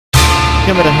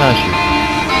Kimura Hashi.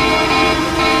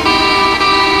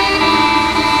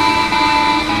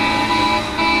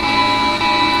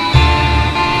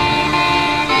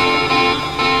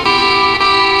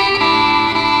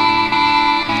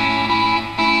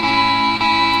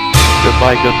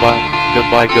 Goodbye, goodbye,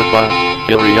 goodbye, goodbye.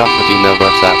 Curiosity never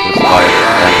satisfied,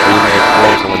 and we made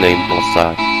porcelain angels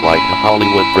sigh, like a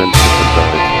Hollywood princess and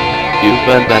birds. You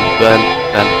bend,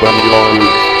 and from your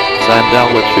roots,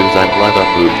 sandalwood shoes and leather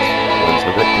boots, once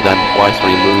evicted and twice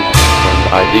removed, from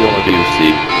the ideal of you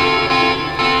see.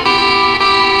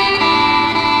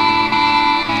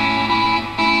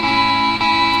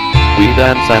 We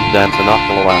dance and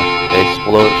awful laugh,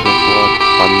 explosion of blood,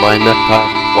 on my necktie,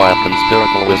 while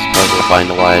conspiratorial whispers are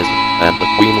finalized, and the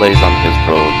queen lays on his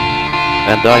throne.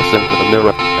 And I sit with a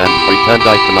mirror, and pretend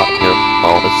I cannot hear,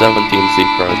 all the 17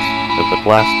 secrets, of the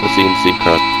plasticine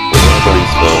secret, with every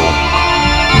soul.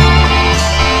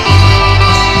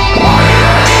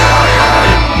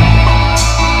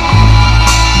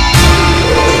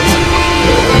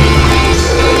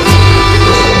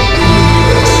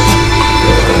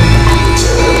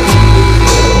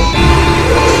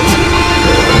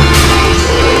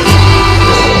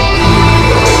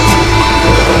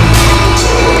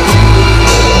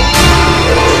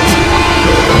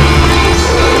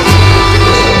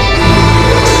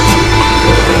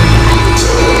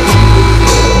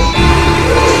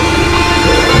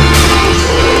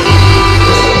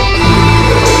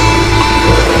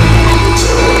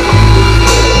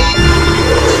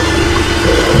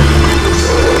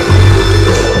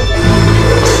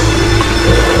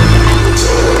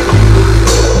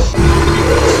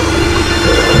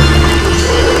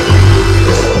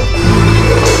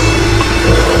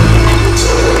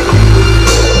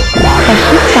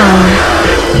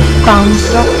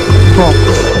 Bounce-rock, bop,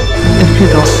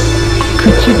 ydwyddoch,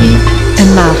 cytubi,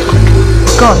 ymach,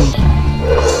 gori.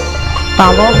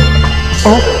 Baloch,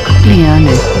 och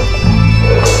blianu.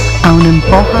 Awn yn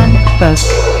bohan byg,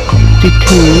 di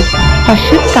tyf,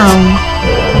 pasio dawn,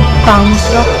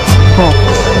 bounce-rock, bop,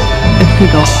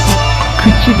 ydwyddoch,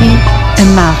 cytubi,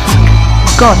 ymach,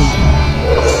 gori.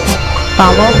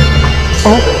 Baloch,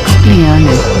 och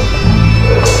blianu.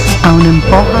 Awn yn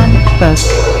bohan byg,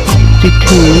 di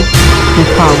tyf, neu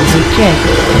ffawr y jeg.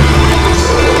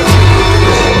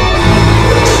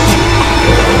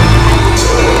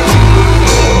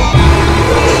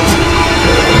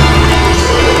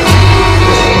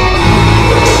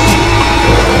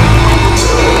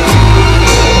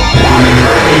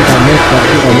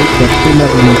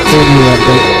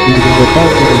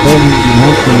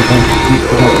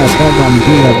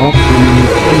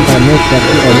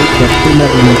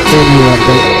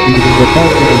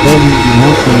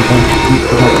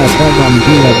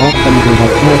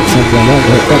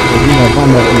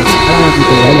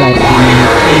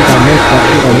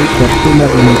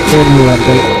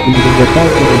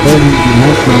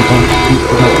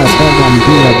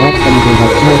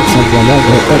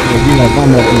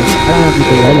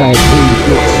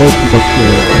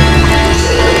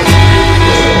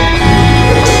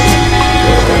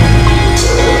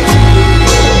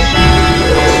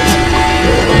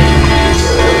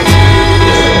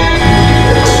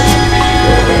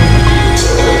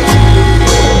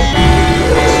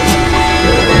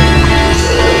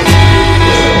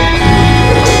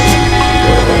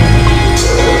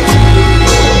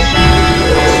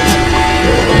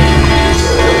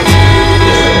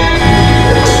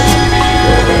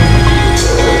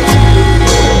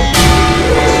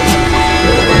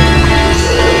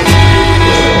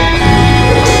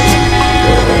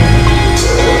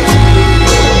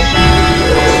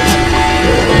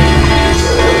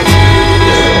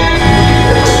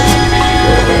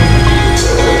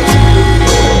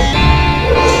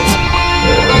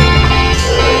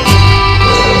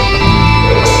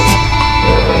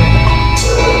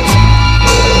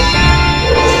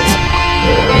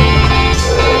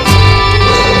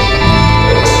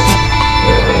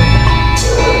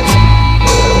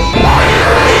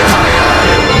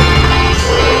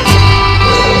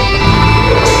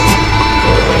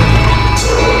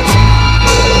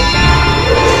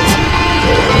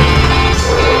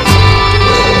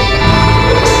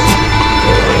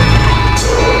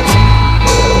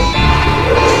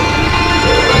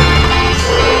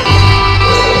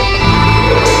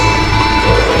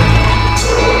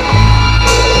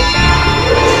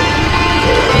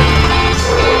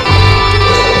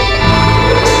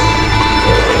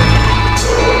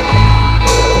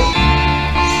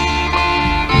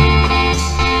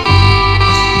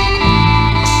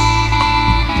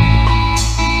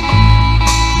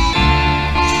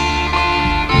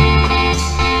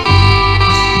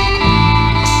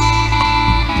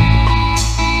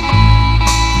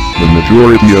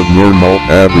 majority of normal,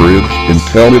 average,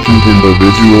 intelligent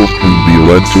individuals can be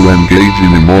led to engage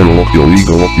in immoral,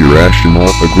 illegal, irrational,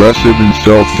 aggressive and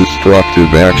self-destructive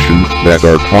actions that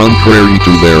are contrary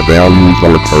to their values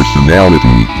or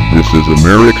personality. This is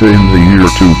America in the year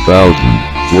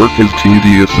 2000. Work is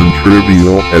tedious and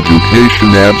trivial,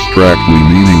 education abstractly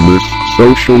meaningless,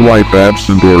 social life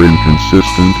absent or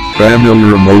inconsistent, family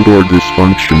remote or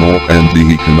dysfunctional, and the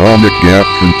economic gap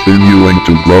continuing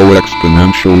to grow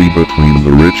exponentially between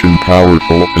the rich and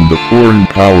powerful and the poor and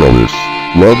powerless.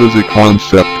 Love is a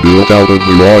concept built out of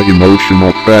the raw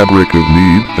emotional fabric of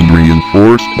need and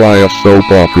reinforced by soap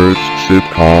operas,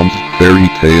 sitcoms,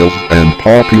 fairy tales, and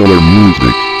popular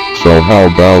music. So how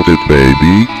about it,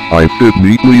 baby? I fit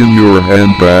neatly in your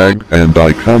handbag, and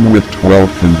I come with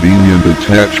 12 convenient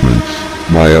attachments.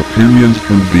 My opinions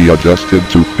can be adjusted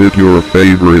to fit your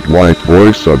favorite white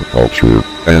boy subculture.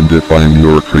 And if I'm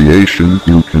your creation,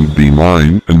 you can be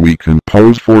mine, and we can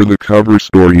pose for the cover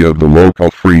story of the local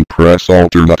free press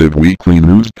alternative weekly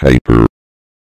newspaper.